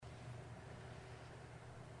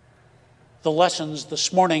The lessons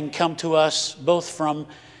this morning come to us both from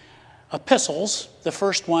epistles, the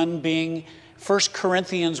first one being 1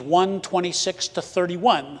 Corinthians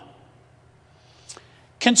 1:26-31.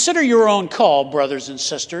 Consider your own call, brothers and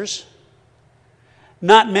sisters.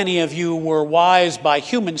 Not many of you were wise by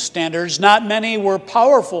human standards. Not many were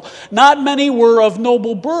powerful. Not many were of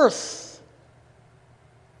noble birth.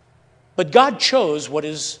 But God chose what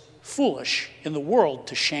is foolish in the world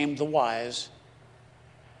to shame the wise.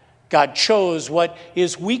 God chose what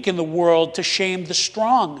is weak in the world to shame the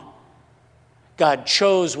strong. God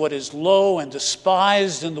chose what is low and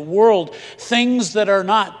despised in the world, things that are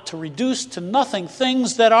not, to reduce to nothing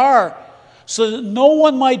things that are, so that no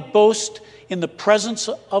one might boast in the presence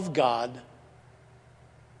of God.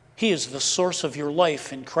 He is the source of your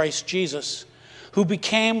life in Christ Jesus, who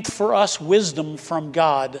became for us wisdom from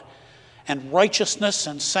God, and righteousness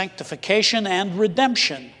and sanctification and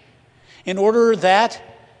redemption, in order that,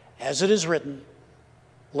 as it is written,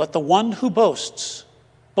 let the one who boasts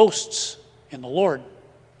in the Lord.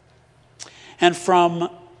 And from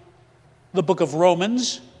the book of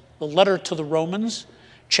Romans, the letter to the Romans,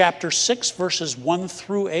 chapter 6, verses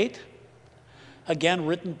 1-8, again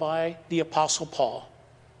written by the Apostle Paul.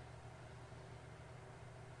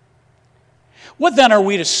 What then are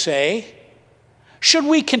we to say? Should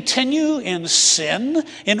we continue in sin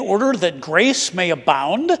in order that grace may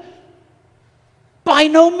abound? By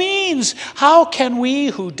no means. How can we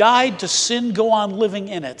who died to sin go on living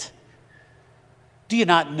in it? Do you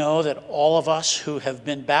not know that all of us who have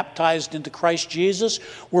been baptized into Christ Jesus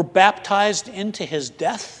were baptized into his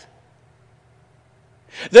death?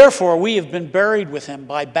 Therefore, we have been buried with him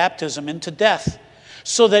by baptism into death,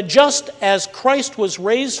 so that just as Christ was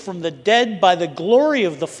raised from the dead by the glory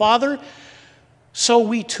of the Father, so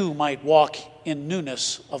we too might walk in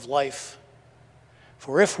newness of life.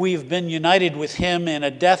 For if we have been united with him in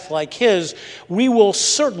a death like his, we will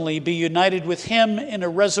certainly be united with him in a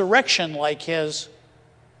resurrection like his.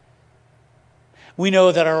 We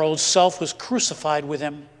know that our old self was crucified with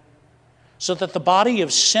him, so that the body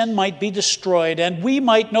of sin might be destroyed, and we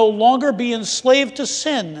might no longer be enslaved to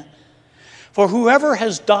sin. For whoever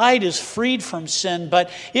has died is freed from sin. But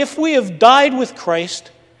if we have died with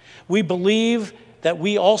Christ, we believe that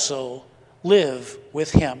we also live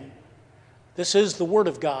with him. This is the word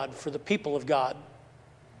of God for the people of God.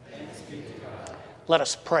 Thanks be to God. Let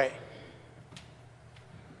us pray.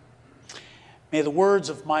 May the words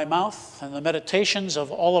of my mouth and the meditations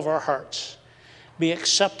of all of our hearts be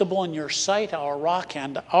acceptable in your sight, our rock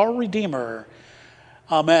and our Redeemer.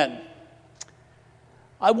 Amen.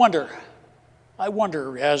 I wonder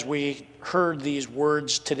as we heard these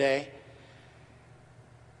words today,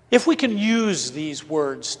 if we can use these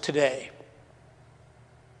words today.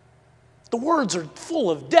 The words are full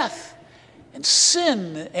of death and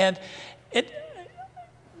sin,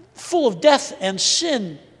 full of death and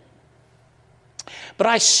sin. But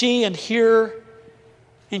I see and hear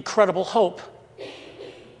incredible hope.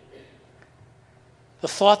 The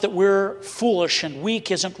thought that we're foolish and weak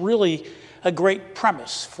isn't really a great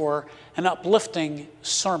premise for an uplifting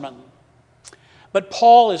sermon. But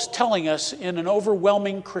Paul is telling us in an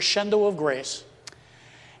overwhelming crescendo of grace,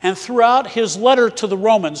 and throughout his letter to the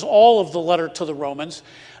Romans, all of the letter to the Romans,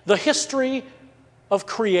 the history of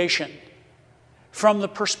creation from the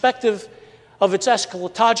perspective of its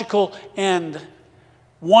eschatological end.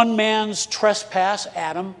 One man's trespass,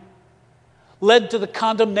 Adam, led to the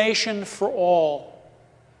condemnation for all.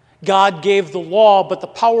 God gave the law, but the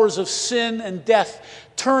powers of sin and death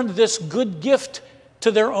turned this good gift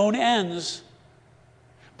to their own ends.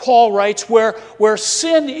 Paul writes, where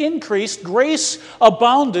sin increased, grace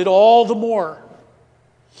abounded all the more.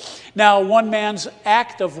 Now, one man's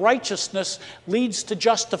act of righteousness leads to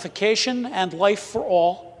justification and life for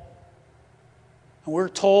all. And we're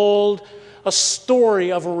told a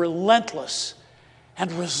story of a relentless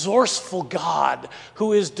and resourceful God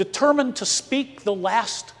who is determined to speak the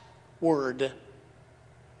last word.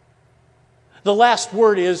 The last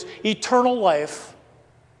word is eternal life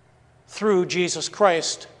through Jesus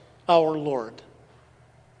Christ, our Lord.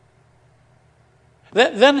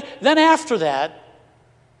 Then after that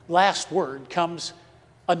last word comes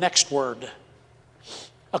a next word,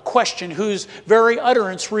 a question whose very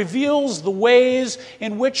utterance reveals the ways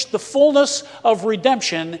in which the fullness of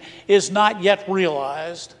redemption is not yet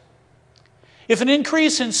realized. If an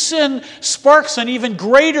increase in sin sparks an even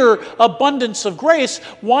greater abundance of grace,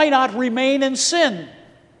 why not remain in sin?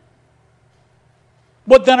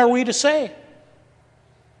 What then are we to say?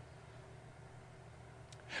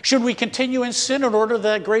 Should we continue in sin in order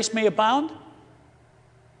that grace may abound?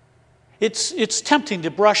 It's tempting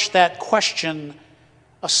to brush that question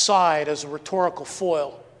aside as a rhetorical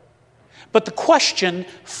foil. But the question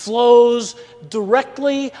flows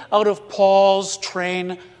directly out of Paul's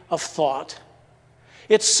train of thought.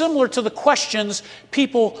 It's similar to the questions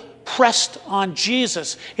people pressed on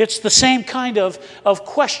Jesus. It's the same kind of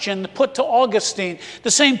question put to Augustine,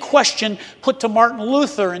 the same question put to Martin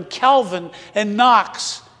Luther and Calvin and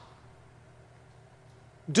Knox.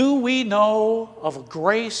 Do we know of a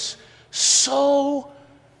grace so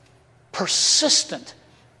persistent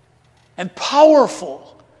and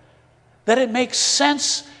powerful that it makes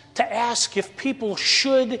sense to ask if people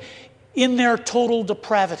should, in their total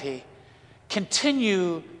depravity,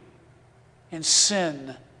 continue in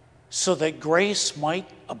sin so that grace might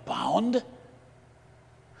abound?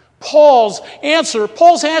 Paul's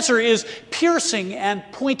answer is piercing and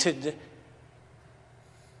pointed.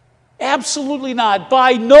 Absolutely not.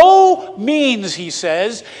 By no means, he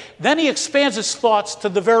says. Then he expands his thoughts to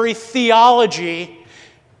the very theology,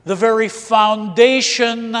 the very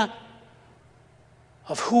foundation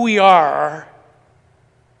of who we are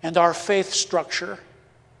and our faith structure.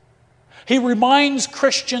 He reminds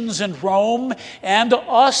Christians in Rome and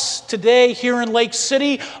us today here in Lake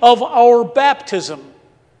City of our baptism.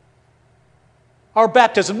 Our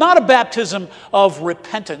baptism, not a baptism of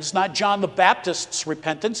repentance, not John the Baptist's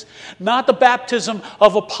repentance, not the baptism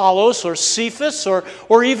of Apollos or Cephas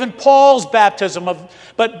or even Paul's baptism,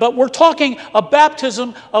 but we're talking a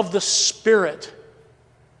baptism of the Spirit.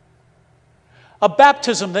 A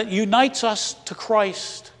baptism that unites us to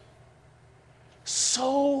Christ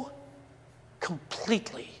so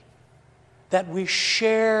completely that we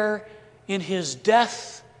share in His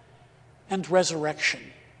death and resurrection.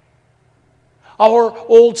 Our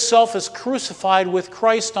old self is crucified with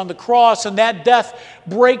Christ on the cross, and that death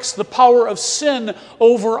breaks the power of sin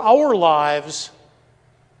over our lives.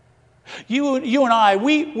 You and I,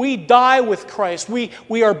 we die with Christ.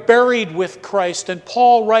 We are buried with Christ. And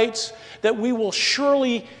Paul writes that we will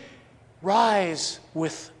surely rise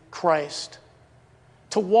with Christ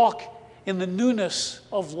to walk in the newness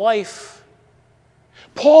of life.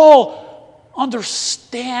 Paul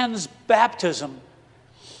understands baptism.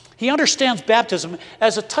 He understands baptism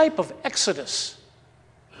as a type of exodus.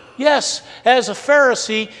 Yes, as a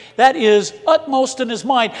Pharisee, that is utmost in his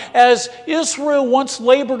mind. As Israel once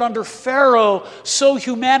labored under Pharaoh, so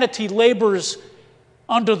humanity labors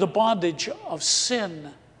under the bondage of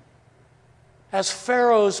sin. As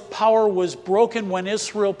Pharaoh's power was broken when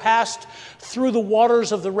Israel passed through the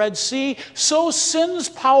waters of the Red Sea, so sin's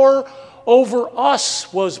power over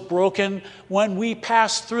us was broken when we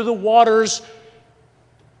passed through the waters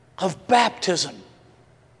of baptism.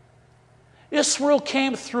 Israel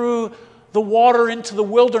came through the water into the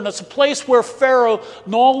wilderness, a place where Pharaoh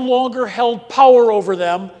no longer held power over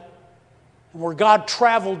them, and where God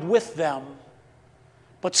traveled with them,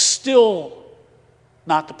 but still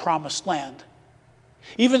not the promised land.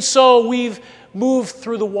 Even so, we've moved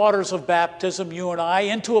through the waters of baptism, you and I,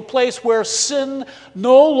 into a place where sin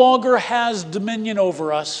no longer has dominion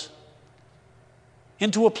over us,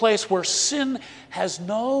 into a place where sin has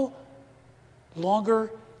no longer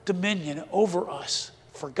dominion over us,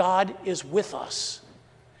 for God is with us,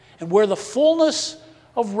 and where the fullness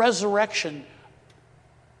of resurrection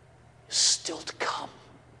is still to come.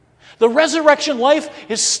 The resurrection life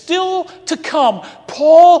is still to come.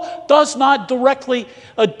 Paul does not directly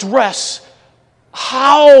address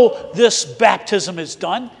how this baptism is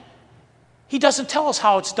done. He doesn't tell us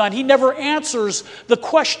how it's done. He never answers the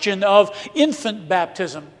question of infant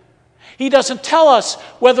baptism. He doesn't tell us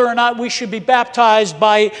whether or not we should be baptized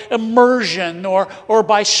by immersion or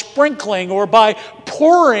by sprinkling or by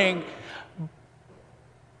pouring.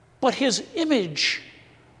 But his image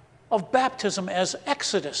of baptism as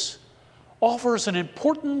Exodus offers an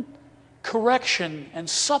important correction and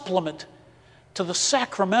supplement to the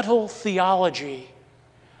sacramental theology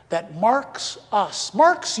that marks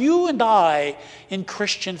you and I in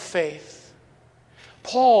Christian faith.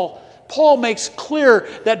 Paul makes clear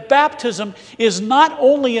that baptism is not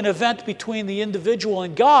only an event between the individual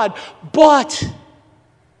and God, but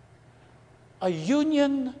a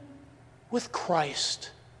union with Christ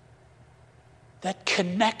that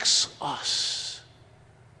connects us,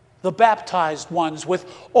 the baptized ones, with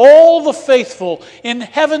all the faithful in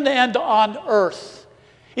heaven and on earth,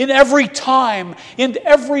 in every time, in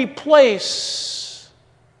every place.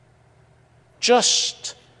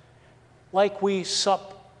 Just like we sup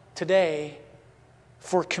today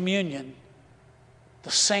for communion,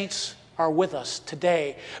 the saints are with us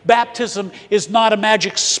today. Baptism is not a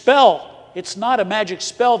magic spell. It's not a magic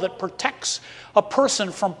spell that protects a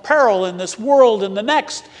person from peril in this world and the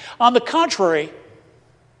next. On the contrary,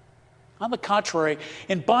 On the contrary,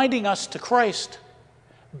 in binding us to Christ,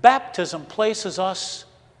 baptism places us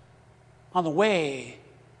on the way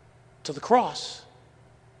to the cross.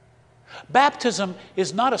 Baptism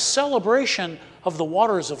is not a celebration of the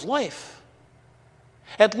waters of life,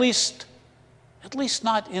 at least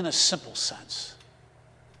not in a simple sense.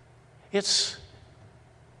 It's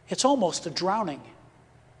almost a drowning,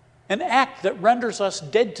 an act that renders us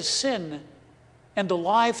dead to sin and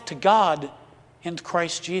alive to God in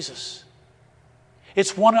Christ Jesus.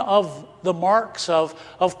 It's one of the marks of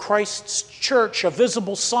Christ's church, a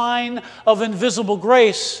visible sign of invisible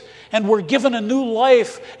grace. And we're given a new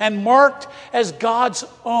life and marked as God's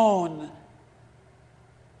own.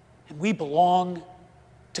 And we belong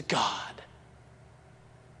to God.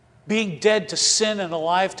 Being dead to sin and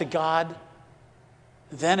alive to God,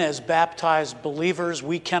 then as baptized believers,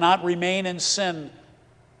 we cannot remain in sin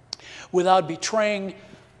without betraying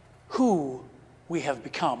who we have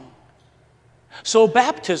become. So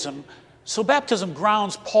baptism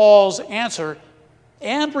grounds Paul's answer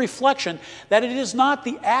and reflection that it is not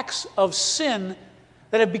the acts of sin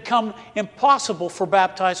that have become impossible for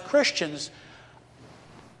baptized Christians.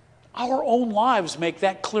 Our own lives make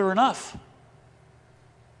that clear enough.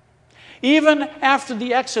 Even after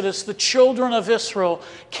the Exodus, the children of Israel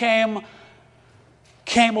came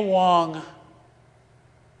along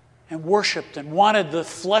and worshiped and wanted the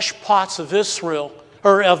flesh pots of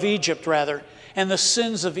Egypt, and the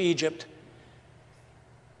sins of Egypt.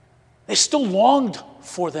 They still longed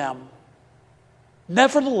for them.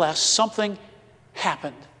 Nevertheless, something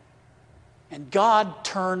happened, and God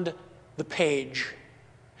turned the page.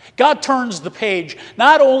 God turns the page,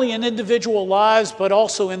 not only in individual lives, but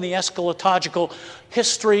also in the eschatological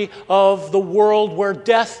history of the world, where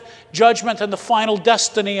death, judgment, and the final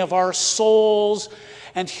destiny of our souls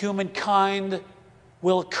and humankind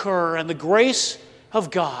will occur. And the grace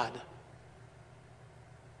of God,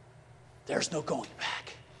 there's no going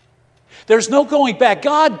back. There's no going back.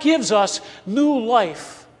 God gives us new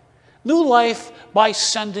life. New life by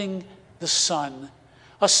sending the Son.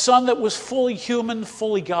 A Son that was fully human,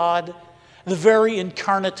 fully God, the very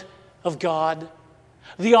incarnate of God,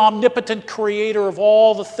 the omnipotent creator of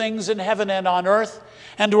all the things in heaven and on earth.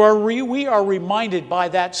 And we are reminded by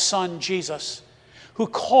that Son, Jesus, who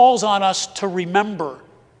calls on us to remember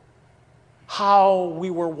how we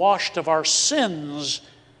were washed of our sins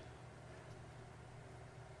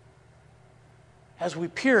as we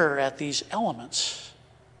peer at these elements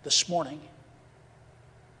this morning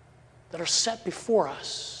that are set before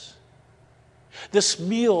us. This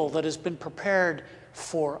meal that has been prepared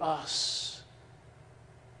for us.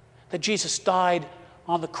 That Jesus died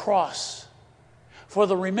on the cross for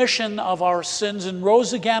the remission of our sins and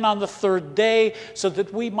rose again on the third day so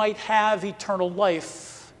that we might have eternal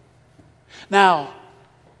life. Now,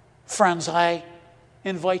 friends, I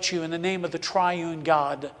invite you in the name of the triune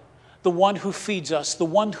God, the one who feeds us, the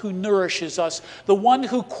one who nourishes us, the one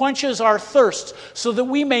who quenches our thirst so that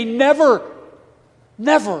we may never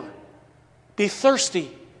be thirsty,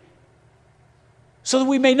 so that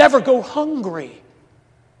we may never go hungry,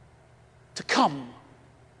 to come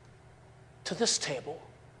to this table,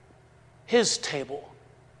 his table,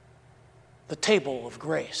 the table of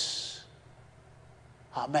grace.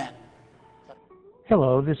 Amen.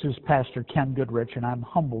 Hello, this is Pastor Ken Goodrich, and I'm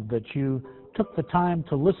humbled that you took the time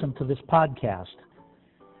to listen to this podcast.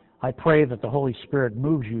 I pray that the Holy Spirit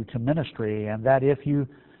moves you to ministry, and that if you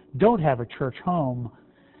don't have a church home,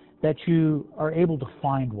 that you are able to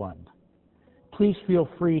find one. Please feel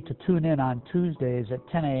free to tune in on Tuesdays at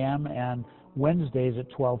 10 a.m. and Wednesdays at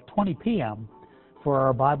 12:20 p.m. for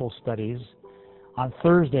our Bible studies, on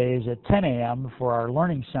Thursdays at 10 a.m. for our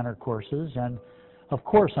Learning Center courses, and of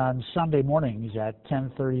course on Sunday mornings at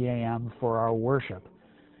 10:30 a.m. for our worship.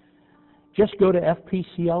 Just go to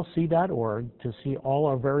fpclc.org to see all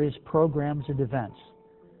our various programs and events.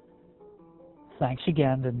 Thanks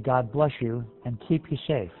again, and God bless you and keep you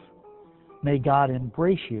safe. May God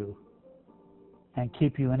embrace you and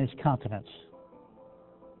keep you in His countenance.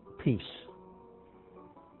 Peace.